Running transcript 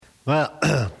Well,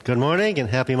 good morning and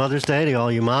happy Mother's Day to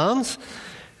all you moms.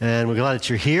 And we're glad that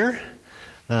you're here.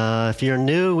 If you're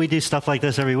new, we do stuff like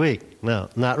this every week. No,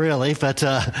 not really, but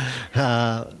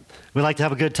we like to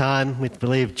have a good time. We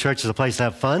believe church is a place to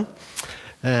have fun.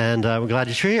 And we're glad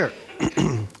that you're here.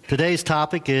 Today's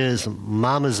topic is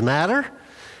Mamas Matter.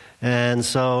 And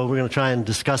so we're going to try and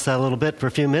discuss that a little bit for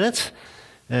a few minutes.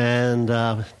 And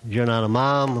you're not a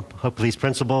mom. Hopefully these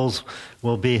principles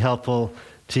will be helpful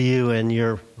to you in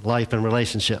your life and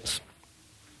relationships.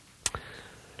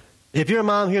 If you're a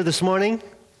mom here this morning,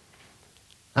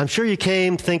 I'm sure you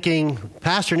came thinking,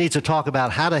 Pastor needs to talk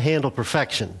about how to handle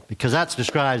perfection, because that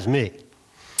describes me.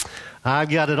 I've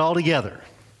got it all together.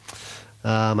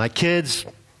 My kids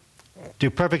do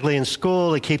perfectly in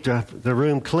school. They keep their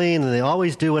room clean, and they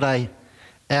always do what I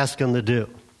ask them to do.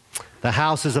 The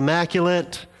house is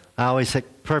immaculate. I always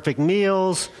have perfect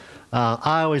meals.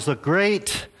 I always look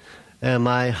great. And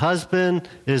my husband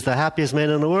is the happiest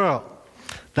man in the world.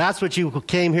 That's what you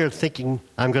came here thinking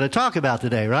I'm going to talk about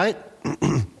today, right?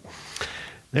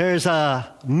 There's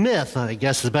a myth, I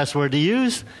guess is the best word to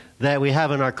use, that we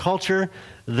have in our culture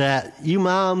that you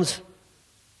moms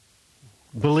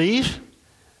believe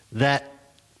that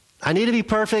I need to be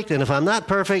perfect, and if I'm not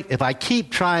perfect, if I keep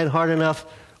trying hard enough,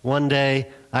 one day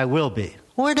I will be.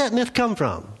 Where'd that myth come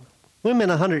from? Women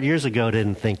 100 years ago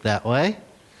didn't think that way.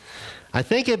 I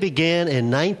think it began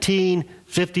in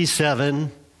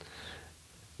 1957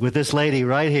 with this lady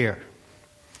right here.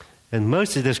 And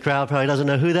most of this crowd probably doesn't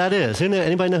know who that is.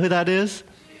 Anybody know who that is?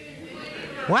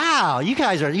 Wow,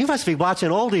 you must be watching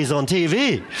oldies on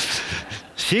TV.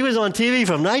 She was on TV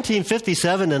from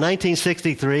 1957 to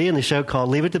 1963 in a show called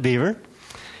Leave It to Beaver.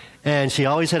 And she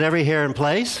always had every hair in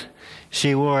place.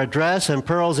 She wore a dress and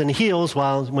pearls and heels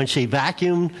when she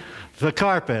vacuumed the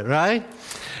carpet, right?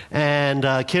 And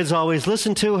kids always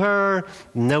listened to her.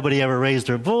 Nobody ever raised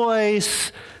their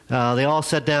voice. They all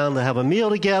sat down to have a meal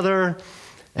together.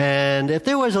 And if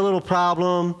there was a little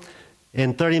problem,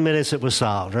 in 30 minutes it was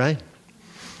solved, right?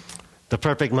 The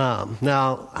perfect mom.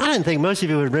 Now, I didn't think most of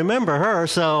you would remember her,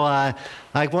 so I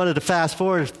wanted to fast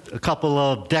forward a couple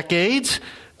of decades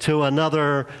to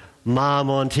another mom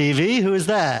on TV. Who is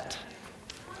that?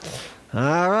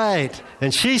 All right.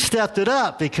 And she stepped it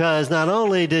up because not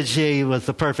only did she was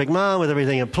the perfect mom with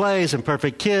everything in place and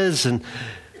perfect kids and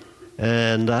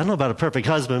I don't know about a perfect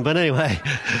husband, but anyway,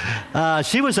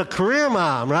 she was a career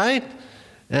mom, right?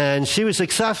 And she was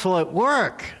successful at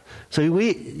work. So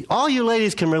all you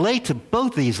ladies can relate to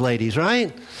both these ladies,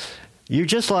 right? You're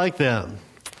just like them.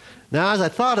 Now, as I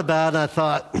thought about it, I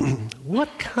thought,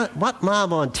 what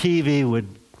mom on TV would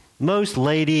most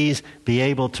ladies be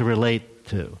able to relate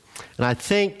to? And I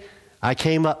think I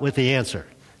came up with the answer.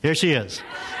 Here she is.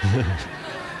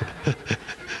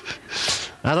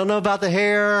 I don't know about the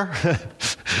hair,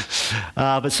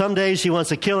 but some days she wants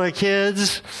to kill her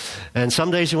kids, and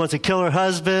some days she wants to kill her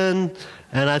husband.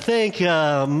 And I think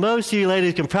most of you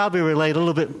ladies can probably relate a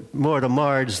little bit more to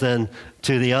Marge than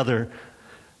to the other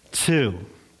two.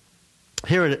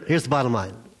 Here's the bottom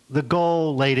line. The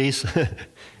goal, ladies,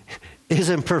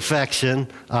 isn't perfection,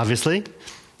 obviously,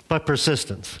 but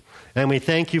persistence. And we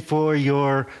thank you for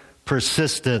your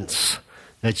persistence,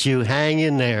 that you hang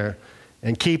in there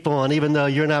and keep on, even though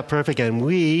you're not perfect, and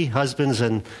we, husbands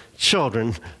and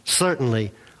children,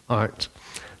 certainly aren't.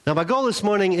 Now, my goal this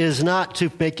morning is not to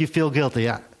make you feel guilty.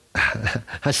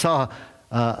 I saw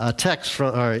a text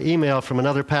or email from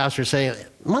another pastor saying,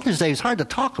 Mother's Day is hard to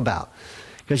talk about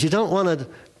because you don't want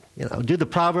to, do the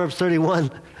Proverbs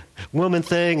 31 woman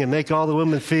thing and make all the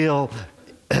women feel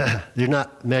you're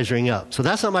not measuring up. So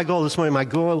that's not my goal this morning. My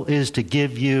goal is to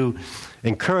give you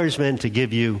encouragement, to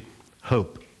give you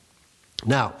hope.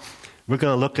 Now, we're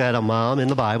going to look at a mom in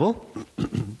the Bible,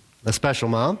 a special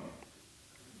mom.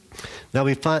 Now,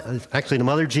 we find, actually, the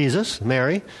mother Jesus,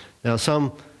 Mary. Now,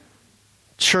 some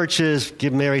churches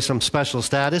give Mary some special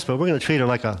status, but we're going to treat her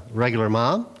like a regular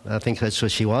mom. I think that's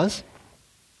what she was.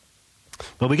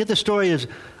 But we get the story of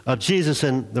Jesus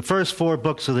in the first 4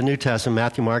 books of the New Testament,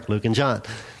 Matthew, Mark, Luke, and John.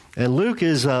 And Luke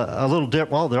is a little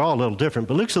different. Well, they're all a little different,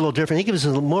 but Luke's a little different. He gives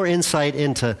us more insight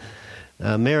into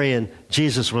Mary and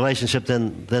Jesus' relationship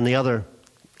than the other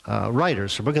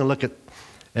writers. So we're going to look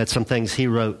at some things he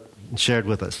wrote and shared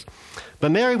with us.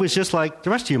 But Mary was just like the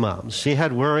rest of you moms. She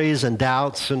had worries and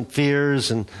doubts and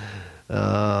fears and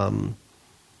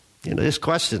just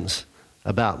questions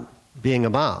about being a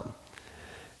mom.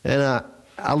 And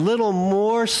a little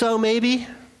more so maybe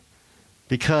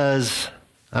because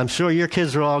I'm sure your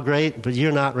kids are all great, but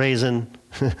you're not raising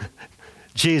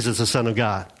Jesus, the Son of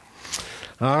God.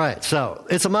 All right, so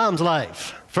it's a mom's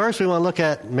life. First, we want to look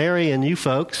at Mary and you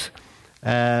folks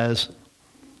as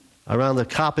around the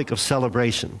topic of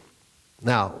celebration.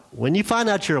 Now, when you find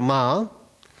out you're a mom,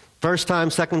 first time,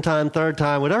 second time, third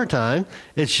time, whatever time,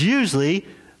 it's usually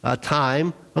a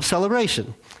time of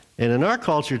celebration. And in our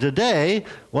culture today,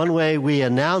 one way we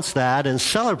announce that and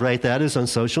celebrate that is on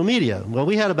social media. Well,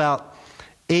 we had about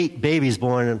 8 babies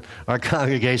born in our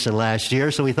congregation last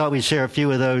year, so we thought we'd share a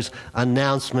few of those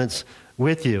announcements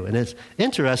with you. And it's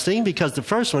interesting because the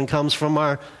first one comes from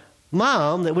our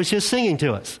mom that was just singing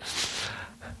to us.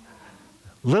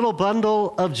 Little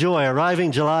Bundle of Joy,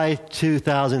 arriving July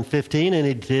 2015, and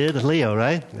he did, Leo,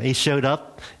 right? He showed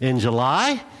up in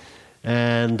July,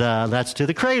 and that's to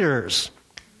the Craters.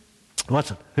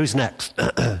 Who's next?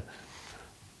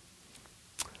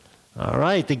 All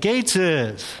right, the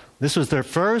Gateses. This was their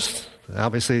first.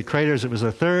 Obviously, the Craters, it was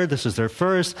their third. This was their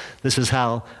first. This is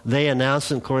how they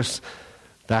announced it. Of course,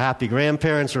 the happy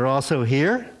grandparents are also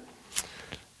here.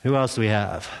 Who else do we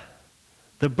have?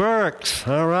 The Burks.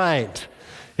 All right.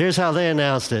 Here's how they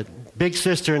announced it. Big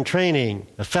sister in training,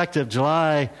 effective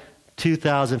July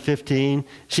 2015.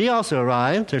 She also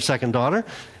arrived, her second daughter,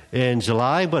 in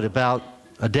July, but about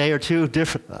a day or two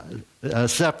different,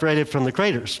 separated from the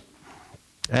Craters.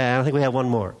 And I think we have one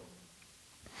more.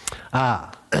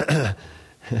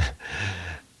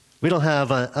 We don't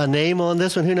have a name on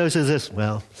this one. Who knows who this?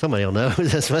 Well, somebody will know who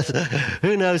this was.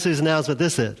 Who knows whose announcement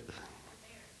this is?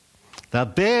 The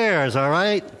Bears, all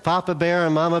right? Papa Bear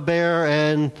and Mama Bear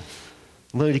and,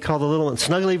 what do you call the little one?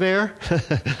 Snuggly Bear?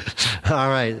 All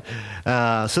right.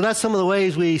 So that's some of the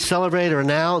ways we celebrate or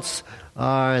announce.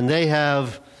 And they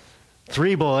have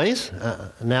 3 boys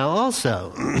now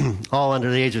also, all under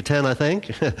the age of 10, I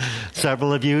think.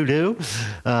 Several of you do.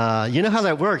 You know how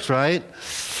that works, right?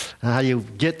 How you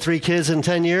get 3 kids in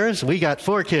 10 years? We got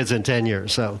 4 kids in 10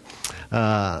 years, so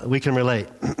we can relate.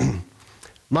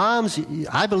 Moms,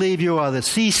 I believe you are the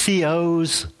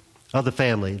CCOs of the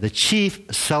family, the Chief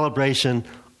Celebration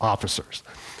Officers.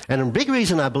 And a big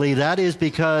reason I believe that is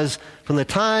because from the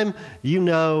time you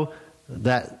know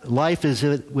that life is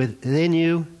within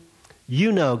you,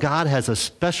 you know God has a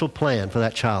special plan for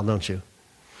that child, don't you?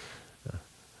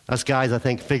 Us guys, I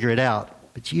think, figure it out.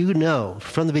 But you know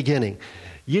from the beginning,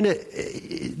 you know,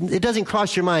 it doesn't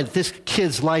cross your mind that this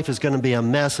kid's life is going to be a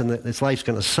mess and that his life's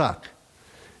going to suck.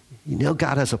 You know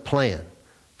God has a plan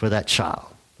for that child,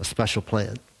 a special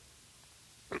plan.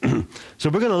 So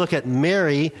we're going to look at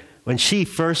Mary when she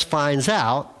first finds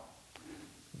out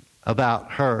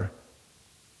about her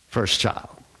first child.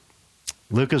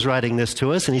 Luke is writing this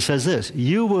to us, and he says this,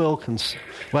 you will,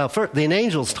 first, the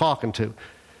angel's talking to.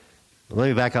 Let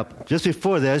me back up. Just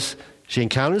before this, she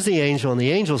encounters the angel, and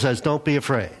the angel says, don't be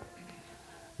afraid.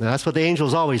 Now, that's what the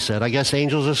angels always said. I guess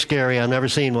angels are scary. I've never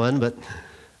seen one, but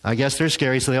I guess they're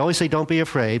scary, so they always say, don't be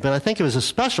afraid. But I think it was a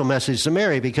special message to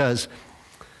Mary because,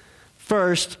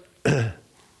 first,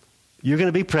 you're going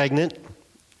to be pregnant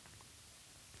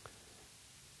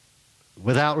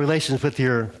without relations with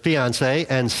your fiancé,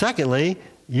 and secondly,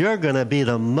 you're going to be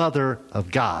the mother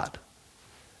of God.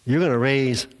 You're going to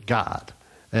raise God.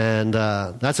 And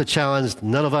that's a challenge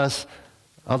none of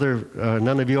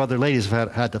you other ladies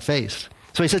have had to face.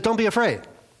 So he says, don't be afraid.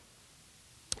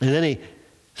 And then he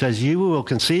says, you will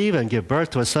conceive and give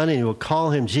birth to a son, and you will call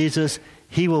him Jesus.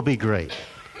 He will be great.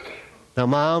 Now,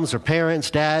 moms or parents,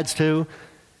 dads too,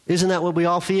 isn't that what we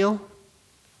all feel?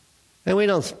 And we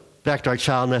don't expect our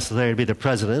child necessarily to be the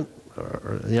president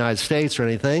or the United States or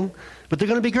anything, but they're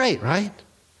going to be great, right?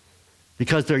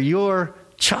 Because they're your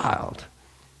child.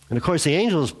 And of course, the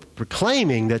angel is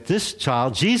proclaiming that this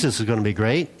child, Jesus, is going to be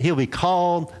great. He'll be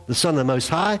called the Son of the Most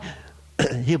High.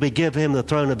 He'll be give him the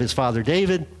throne of his father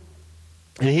David,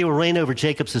 and he will reign over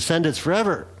Jacob's descendants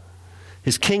forever.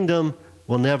 His kingdom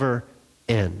will never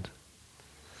end.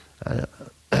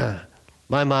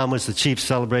 My mom was the chief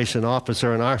celebration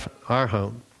officer in our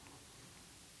home.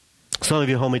 Some of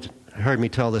you heard me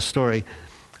tell this story.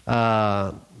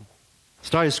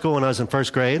 Started school when I was in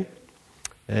first grade.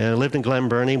 And I lived in Glen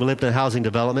Burnie. We lived in a housing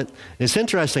development. It's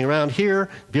interesting. Around here,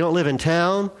 if you don't live in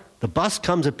town, the bus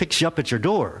comes and picks you up at your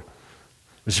door,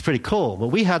 which is pretty cool. But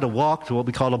we had to walk to what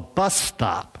we called a bus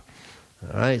stop.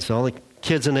 All right, so all the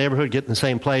kids in the neighborhood get in the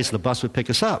same place, and the bus would pick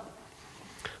us up.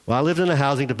 Well, I lived in a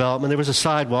housing development. There was a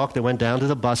sidewalk that went down to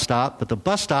the bus stop, but the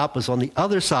bus stop was on the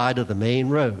other side of the main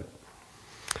road.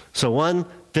 So one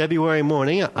February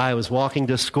morning, I was walking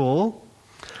to school.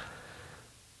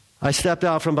 I stepped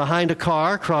out from behind a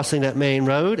car crossing that main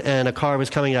road, and a car was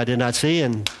coming I did not see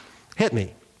and hit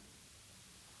me.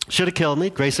 Should have killed me.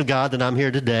 Grace of God that I'm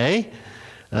here today.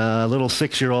 A little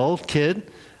 6-year-old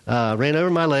kid ran over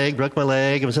my leg, broke my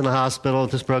leg. I was in the hospital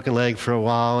with this broken leg for a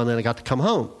while, and then I got to come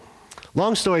home.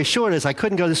 Long story short is I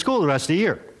couldn't go to school the rest of the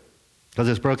year. because of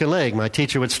this broken leg. My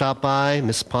teacher would stop by,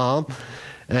 Miss Palm,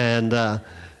 and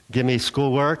give me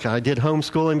schoolwork. I did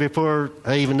homeschooling before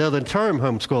I even know the term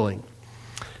homeschooling.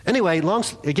 Anyway,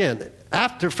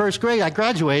 after first grade, I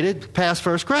graduated past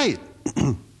first grade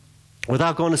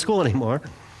without going to school anymore.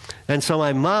 And so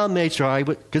my mom made sure I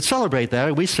could celebrate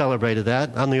that. We celebrated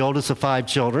that. I'm the oldest of 5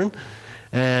 children.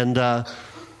 And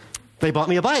they bought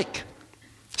me a bike.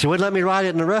 She wouldn't let me ride it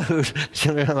in the road.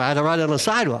 I had to ride it on the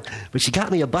sidewalk. But she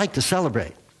got me a bike to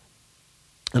celebrate.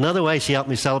 Another way she helped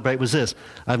me celebrate was this.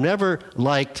 I've never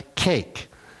liked cake.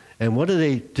 And what do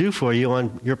they do for you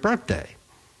on your birthday?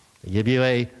 They give you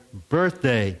a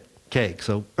birthday cake.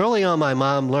 So early on, my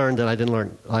mom learned that I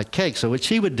didn't like cake. So what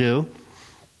she would do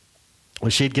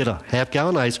was she'd get a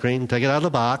half-gallon ice cream, take it out of the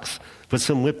box, put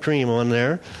some whipped cream on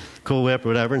there, Cool Whip or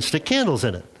whatever, and stick candles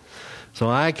in it. So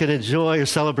I could enjoy or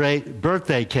celebrate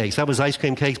birthday cakes. That was ice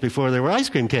cream cakes before there were ice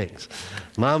cream cakes.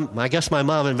 I guess my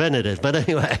mom invented it, but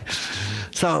anyway.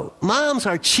 So moms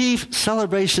are chief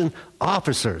celebration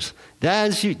officers.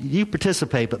 Dads, you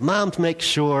participate, but moms make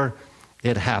sure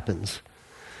it happens.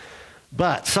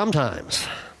 But sometimes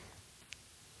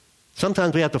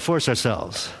we have to force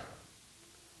ourselves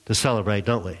to celebrate,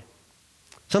 don't we?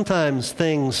 Sometimes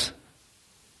things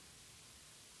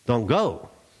don't go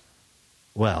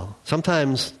well.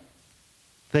 Sometimes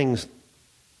things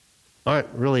aren't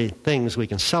really things we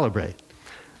can celebrate.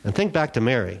 And think back to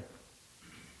Mary.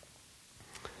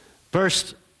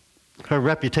 First, her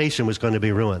reputation was going to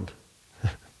be ruined.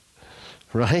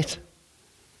 Right?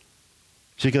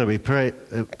 She's going to be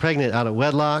pregnant out of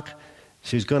wedlock.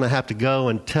 She's going to have to go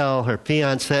and tell her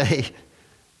fiancé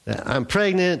that I'm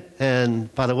pregnant,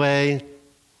 and by the way,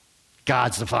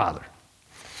 God's the father.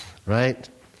 Right?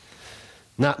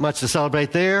 Not much to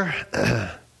celebrate there.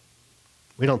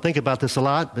 We don't think about this a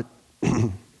lot, but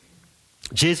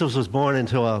Jesus was born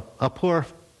into a poor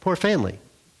family.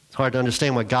 It's hard to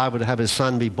understand why God would have his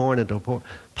son be born into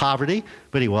poverty,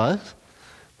 but he was.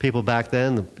 People back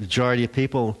then, the majority of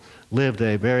people lived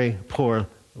a very poor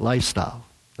lifestyle.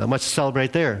 Not much to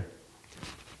celebrate there.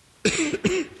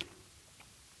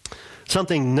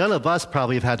 Something none of us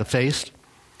probably have had to face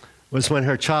was when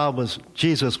her child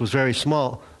Jesus was very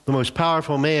small. The most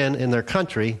powerful man in their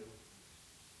country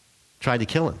tried to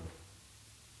kill him,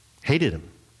 hated him.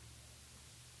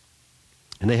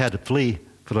 And they had to flee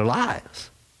for their lives.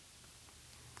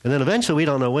 And then eventually, we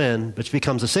don't know when, but she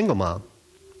becomes a single mom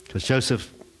because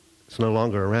Joseph is no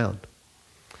longer around.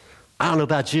 I don't know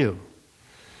about you.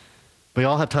 We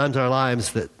all have times in our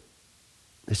lives that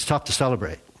it's tough to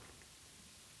celebrate.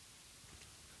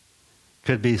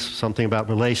 Could be something about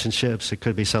relationships. It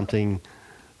could be something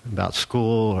about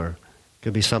school, or it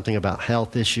could be something about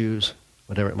health issues,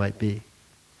 whatever it might be.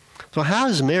 So how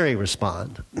does Mary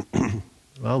respond?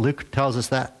 Well, Luke tells us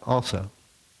that also.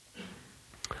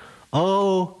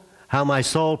 Oh, how my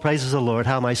soul praises the Lord,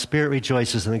 how my spirit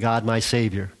rejoices in the God my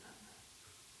Savior.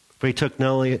 For he took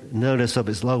no notice of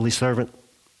his lowly servant.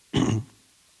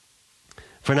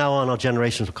 For now on, all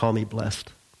generations will call me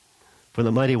blessed. For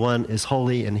the Mighty One is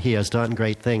holy, and he has done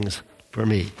great things for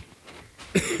me.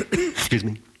 Excuse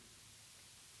me.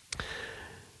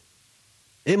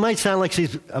 It might sound like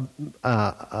she's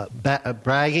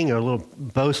bragging or a little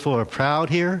boastful or proud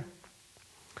here,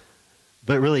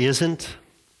 but it really isn't.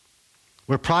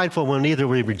 We're prideful when either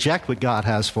we reject what God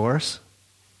has for us.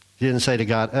 She didn't say to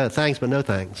God, thanks, but no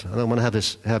thanks. I don't want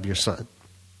to have your son.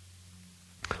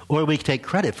 Or we take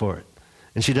credit for it.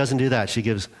 And she doesn't do that. She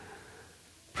gives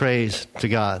praise to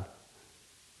God.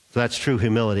 So that's true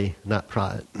humility, not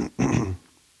pride.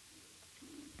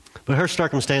 But her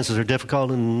circumstances are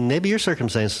difficult, and maybe your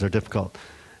circumstances are difficult.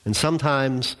 And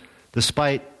sometimes,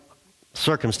 despite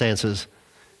circumstances,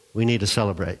 we need to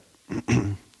celebrate.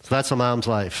 So that's a mom's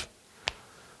life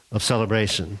of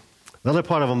celebration. Another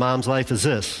part of a mom's life is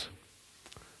this: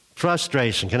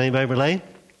 frustration. Can anybody relate?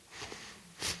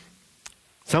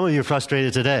 Some of you are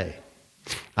frustrated today.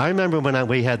 I remember when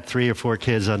we had 3 or 4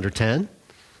 kids under 10,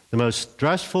 the most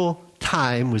stressful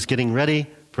time was getting ready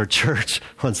for church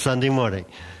on Sunday morning.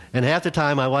 And half the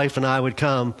time my wife and I would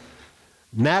come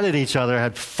mad at each other,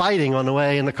 had fighting on the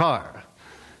way in the car.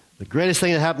 The greatest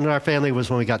thing that happened to our family was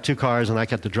when we got 2 cars and I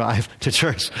got to drive to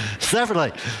church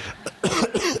separately.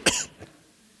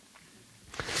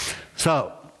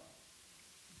 So,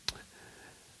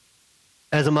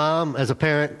 as a mom, as a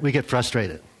parent, we get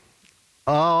frustrated.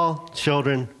 All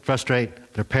children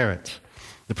frustrate their parents.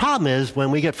 The problem is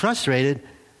when we get frustrated,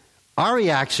 our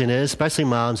reaction is, especially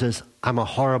moms, is, I'm a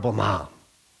horrible mom.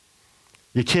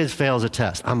 Your kid fails a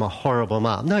test. I'm a horrible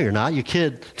mom. No, you're not. Your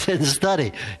kid didn't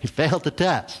study. He failed the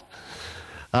test.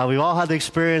 We've all had the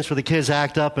experience where the kids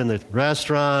act up in the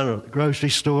restaurant or the grocery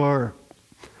store.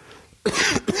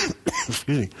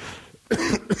 Excuse me.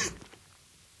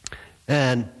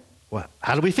 And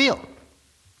how do we feel?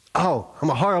 Oh, I'm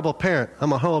a horrible parent.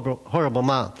 I'm a horrible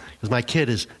mom because my kid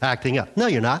is acting up. No,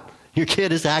 you're not. Your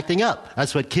kid is acting up.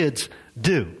 That's what kids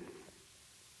do.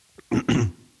 So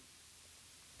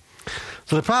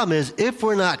the problem is, if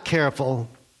we're not careful,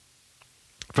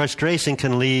 frustration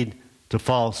can lead to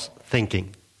false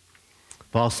thinking.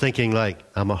 False thinking like,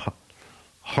 I'm a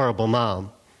horrible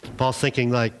mom. False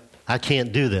thinking like, I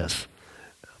can't do this.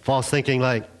 False thinking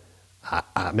like,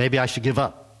 maybe I should give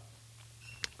up.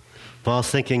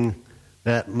 False thinking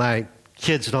that my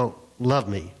kids don't love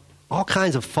me. All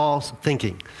kinds of false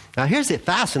thinking. Now here's the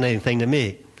fascinating thing to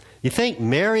me. You think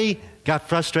Mary got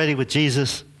frustrated with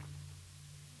Jesus?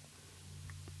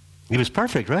 He was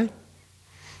perfect, right?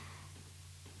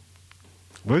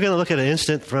 We're going to look at an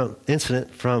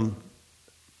incident from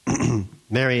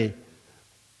Mary's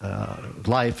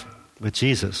life with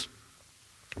Jesus,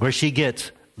 where she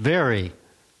gets very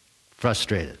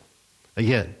frustrated.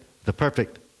 Again, the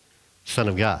perfect Son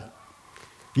of God.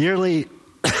 Yearly,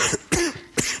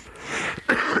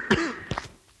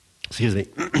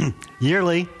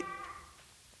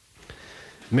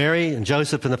 Mary and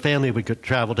Joseph and the family would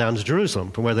travel down to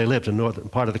Jerusalem from where they lived in the northern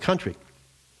part of the country.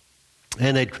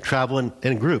 And they'd travel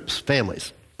in groups,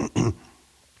 families.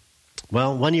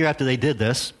 Well, 1 year after they did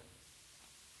this,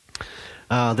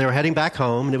 they were heading back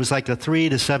home, and it was like a 3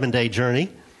 to 7 day journey.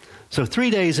 So 3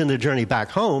 days into the journey back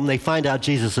home, they find out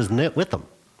Jesus isn't with them.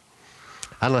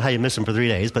 I don't know how you miss him for 3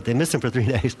 days, but they missed him for 3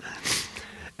 days.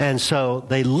 And so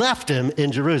they left him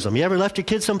in Jerusalem. You ever left your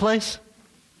kids someplace?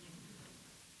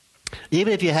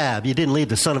 Even if you have, you didn't leave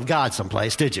the Son of God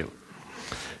someplace, did you?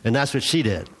 And that's what she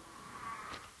did.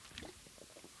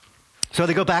 So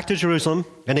they go back to Jerusalem,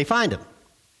 and they find him.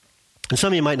 And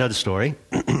some of you might know the story.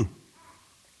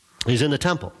 He's in the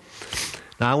temple.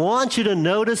 Now, I want you to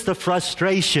notice the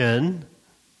frustration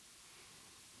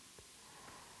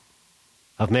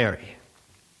of Mary.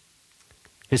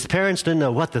 His parents didn't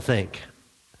know what to think.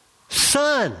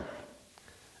 Son!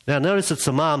 Now, notice it's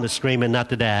the mom that's screaming, not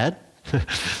the dad.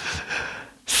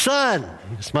 Son,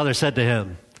 his mother said to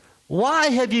him, why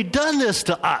have you done this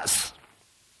to us?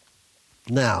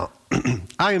 Now,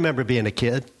 I remember being a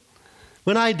kid.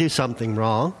 When I do something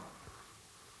wrong,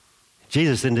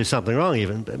 Jesus didn't do something wrong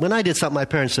even, but when I did something my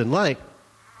parents didn't like,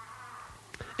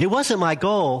 it wasn't my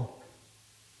goal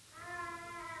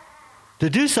to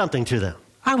do something to them.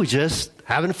 I was just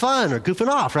having fun or goofing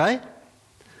off, right?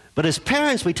 But as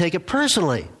parents, we take it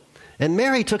personally. And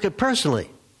Mary took it personally.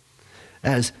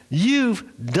 As you've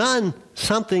done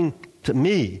something to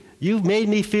me. You've made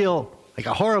me feel like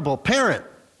a horrible parent.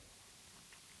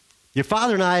 Your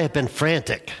father and I have been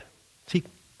frantic. He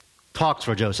talks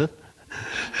for Joseph.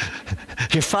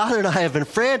 Your father and I have been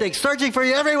frantic, searching for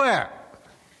you everywhere.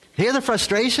 Hear the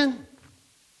frustration?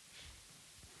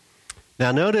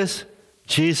 Now notice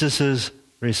Jesus'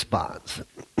 response.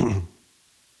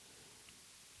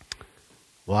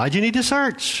 Why'd you need to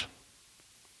search?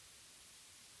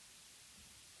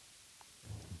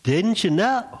 Didn't you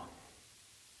know?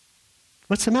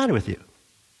 What's the matter with you?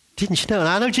 Didn't you know? And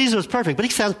I know Jesus was perfect, but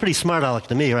he sounds pretty smart aleck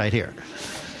to me right here.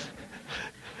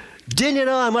 Didn't you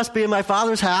know I must be in my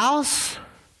Father's house?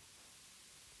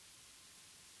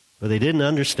 But they didn't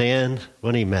understand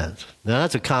what he meant. Now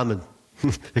that's a common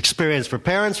experience for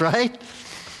parents, right?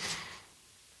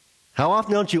 How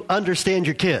often don't you understand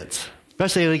your kids?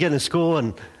 Especially when they get in school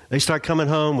and they start coming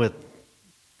home with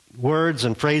words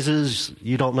and phrases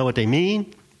you don't know what they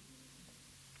mean.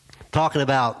 Talking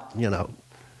about,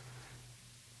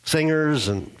 singers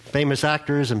and famous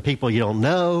actors and people you don't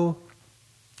know.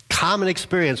 Common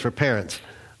experience for parents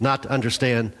not to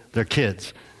understand their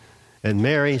kids. And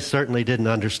Mary certainly didn't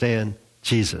understand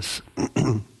Jesus.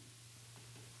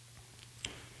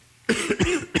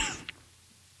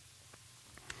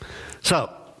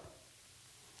 So,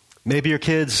 maybe your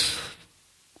kids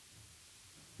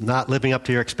not living up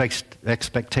to your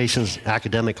expectations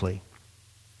academically.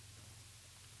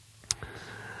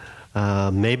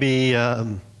 Maybe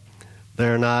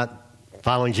they're not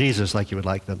following Jesus like you would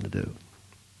like them to do.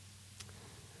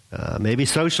 Maybe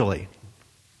socially,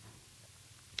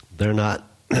 they're not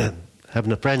having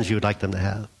the friends you would like them to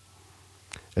have.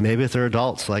 And maybe if they're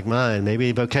adults like mine,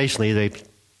 maybe vocationally they've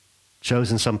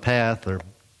chosen some path or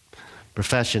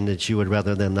profession that you would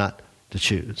rather them not to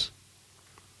choose.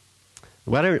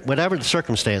 Whatever the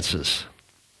circumstances,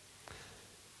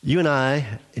 you and I,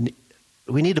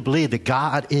 we need to believe that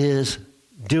God is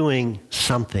doing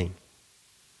something.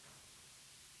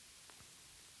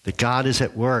 That God is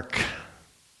at work.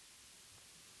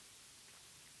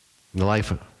 in the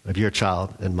life of your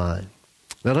child and mine.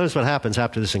 Now notice what happens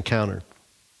after this encounter.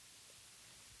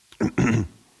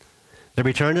 They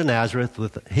returned to Nazareth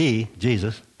with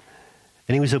Jesus,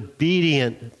 and he was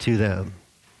obedient to them.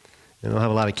 I don't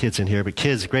have a lot of kids in here, but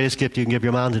kids, the greatest gift you can give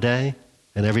your mom today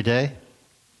and every day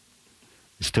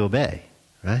is to obey,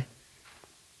 right?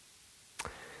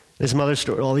 His mother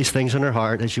stored all these things in her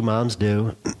heart, as you moms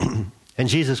do, and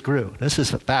Jesus grew. This is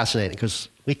fascinating because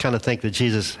we kind of think that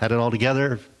Jesus had it all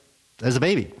together as a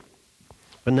baby.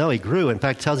 But no, he grew. In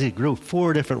fact, it tells you he grew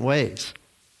 4 different ways.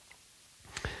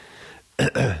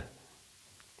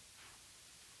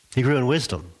 He grew in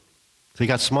wisdom. So he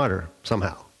got smarter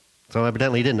somehow. So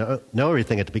evidently he didn't know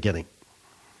everything at the beginning.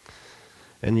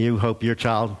 And you hope your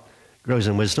child grows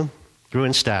in wisdom, grew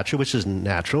in stature, which is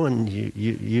natural, and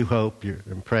you hope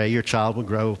and pray your child will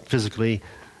grow physically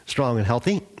strong and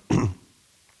healthy.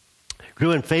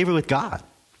 Grew in favor with God.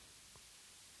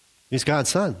 He's God's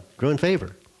son. Grew in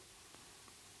favor.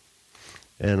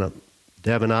 And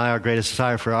Deb and I, our greatest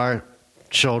desire for our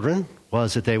children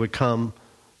was that they would come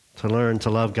to learn to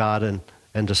love God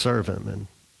and to serve him.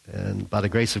 And by the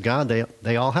grace of God,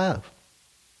 they all have.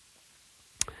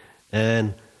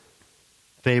 And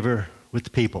favor with the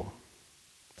people,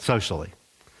 socially,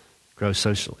 grow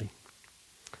socially.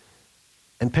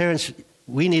 And parents,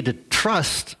 we need to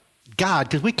trust God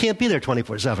because we can't be there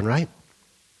 24/7, right?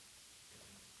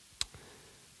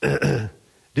 Do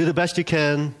the best you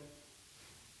can,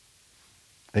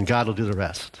 and God will do the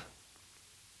rest.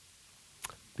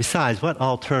 Besides, what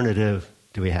alternative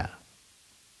do we have?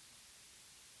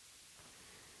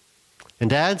 And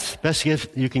dads, best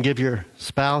gift you can give your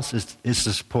spouse is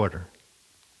to support her.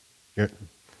 Your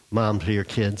mom to your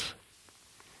kids.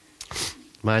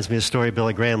 Reminds me of a story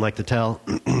Billy Graham liked to tell.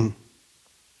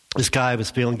 This guy was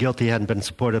feeling guilty. He hadn't been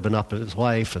supportive enough of his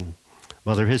wife and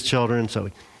mother of his children. So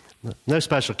no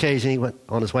special occasion. He went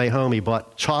on his way home. He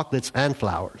bought chocolates and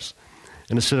flowers.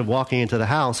 And instead of walking into the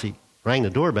house, he rang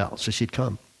the doorbell so she'd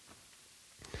come.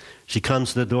 She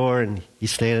comes to the door, and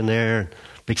he's standing there,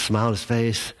 big smile on his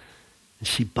face. And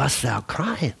she busts out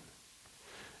crying.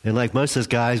 And like most of us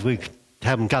guys, we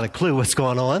haven't got a clue what's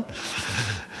going on.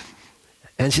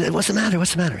 And she said, "What's the matter?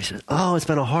 What's the matter?" He said, "Oh, it's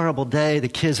been a horrible day. The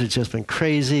kids have just been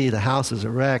crazy. The house is a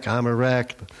wreck. I'm a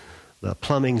wreck. The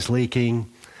plumbing's leaking.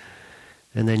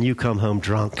 And then you come home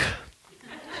drunk."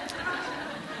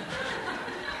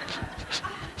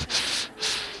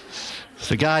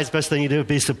 So guys, best thing you do is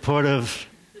be supportive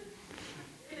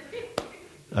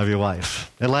of your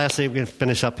wife. And lastly, we're going to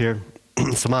finish up here.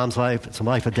 It's a mom's life. It's a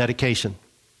life of dedication.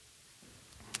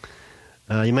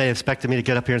 You may have expected me to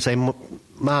get up here and say,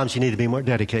 "Moms, you need to be more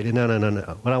dedicated." No.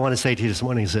 What I want to say to you this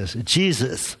morning is this.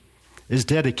 Jesus is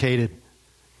dedicated.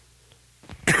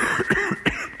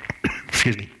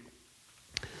 Excuse me.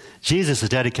 Jesus is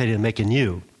dedicated to making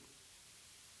you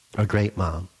a great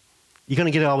mom. You going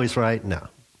to get it always right? No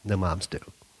moms do.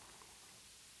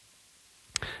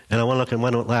 And I want to look at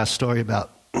one last story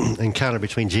about encounter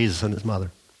between Jesus and his mother.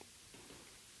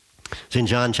 It's in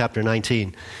John chapter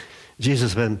 19.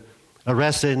 Jesus has been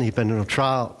arrested, and he'd been in a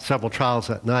trial, several trials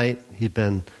that night. He'd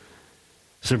been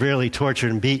severely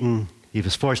tortured and beaten. He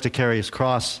was forced to carry his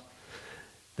cross.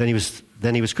 Then he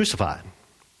was crucified.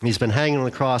 And he's been hanging on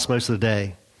the cross most of the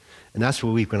day. And that's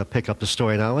where we're going to pick up the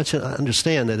story. Now, I want you to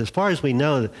understand that as far as we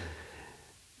know,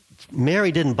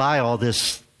 Mary didn't buy all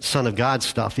this Son of God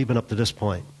stuff, even up to this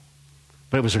point.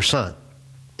 But it was her son.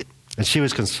 And she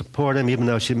was going to support him, even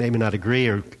though she maybe not agree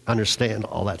or understand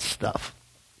all that stuff.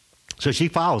 So she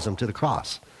follows him to the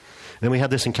cross. And then we have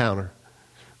this encounter.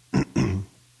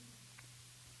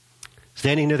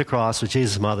 Standing near the cross with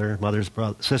Jesus' mother's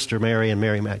brother, sister Mary, and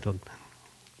Mary Magdalene.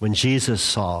 When Jesus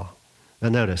saw, now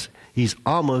notice, he's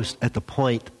almost at the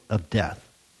point of death,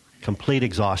 complete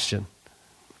exhaustion.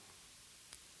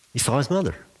 He saw his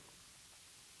mother.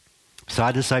 Saw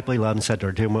a disciple he loved and said to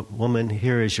her, "Dear woman,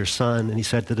 here is your son." And he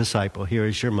said to the disciple, "Here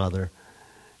is your mother."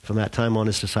 From that time on,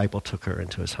 his disciple took her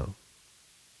into his home.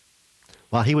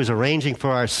 While he was arranging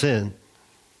for our sin,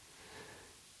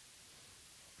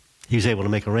 he was able to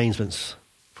make arrangements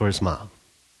for his mom.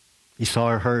 He saw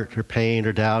her hurt, her pain,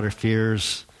 her doubt, her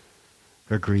fears,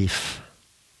 her grief.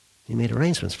 He made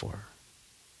arrangements for her.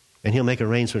 And he'll make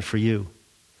arrangements for you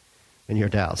and your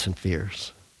doubts and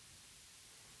fears.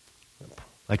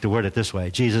 I like to word it this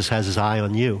way. Jesus has his eye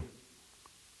on you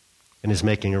and is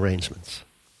making arrangements.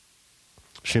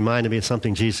 Which reminded me of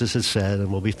something Jesus had said,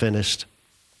 and we'll be finished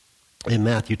in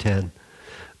Matthew 10.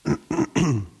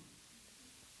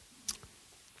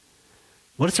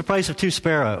 What is the price of 2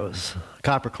 sparrows? A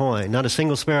copper coin. Not a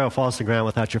single sparrow falls to the ground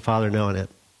without your Father knowing it.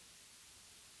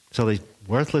 So these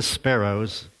worthless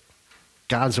sparrows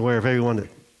God's aware of everyone.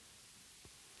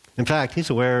 In fact, he's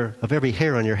aware of every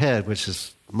hair on your head, which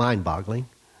is mind-boggling.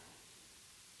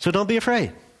 So don't be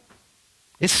afraid.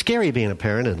 It's scary being a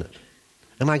parent, isn't it?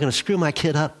 Am I going to screw my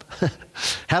kid up?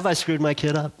 Have I screwed my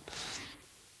kid up?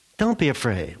 Don't be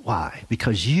afraid. Why?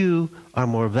 Because you are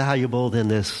more valuable than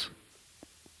this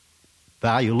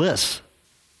valueless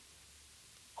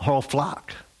whole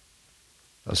flock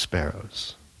of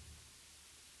sparrows.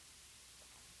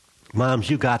 Moms,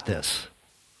 you got this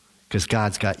because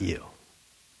God's got you.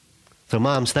 So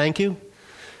moms, thank you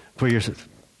for your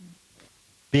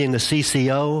being the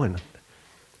CCO and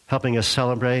helping us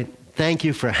celebrate. Thank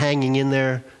you for hanging in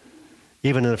there,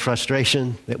 even in the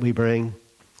frustration that we bring.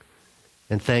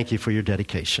 And thank you for your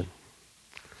dedication.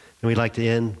 And we'd like to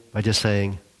end by just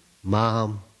saying,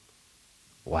 Mom,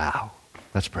 wow.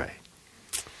 Let's pray.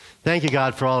 Thank you,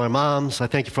 God, for all our moms. I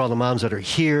thank you for all the moms that are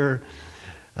here.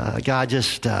 God,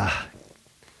 just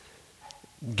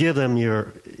give them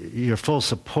your full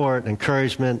support,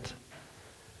 encouragement,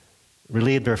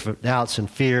 relieve their doubts and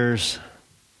fears.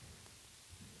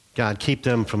 God, keep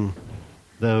them from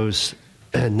those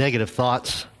negative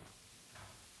thoughts.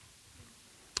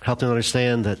 Help them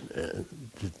understand that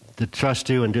to trust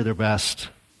you and do their best,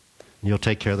 and you'll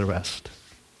take care of the rest.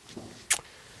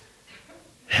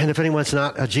 And if anyone's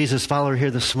not a Jesus follower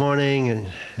here this morning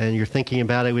and you're thinking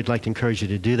about it, we'd like to encourage you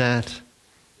to do that.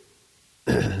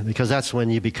 Because that's when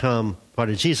you become part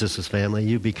of Jesus' family.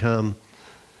 He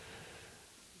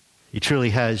truly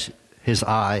has his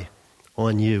eye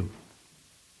on you.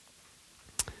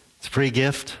 It's a free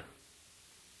gift.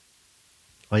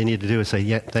 All you need to do is say,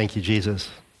 yeah, thank you, Jesus.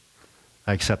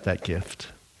 I accept that gift.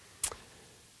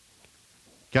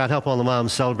 God, help all the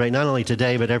moms celebrate not only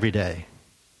today, but every day.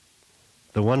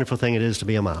 The wonderful thing it is to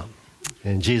be a mom.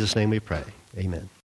 In Jesus' name we pray. Amen.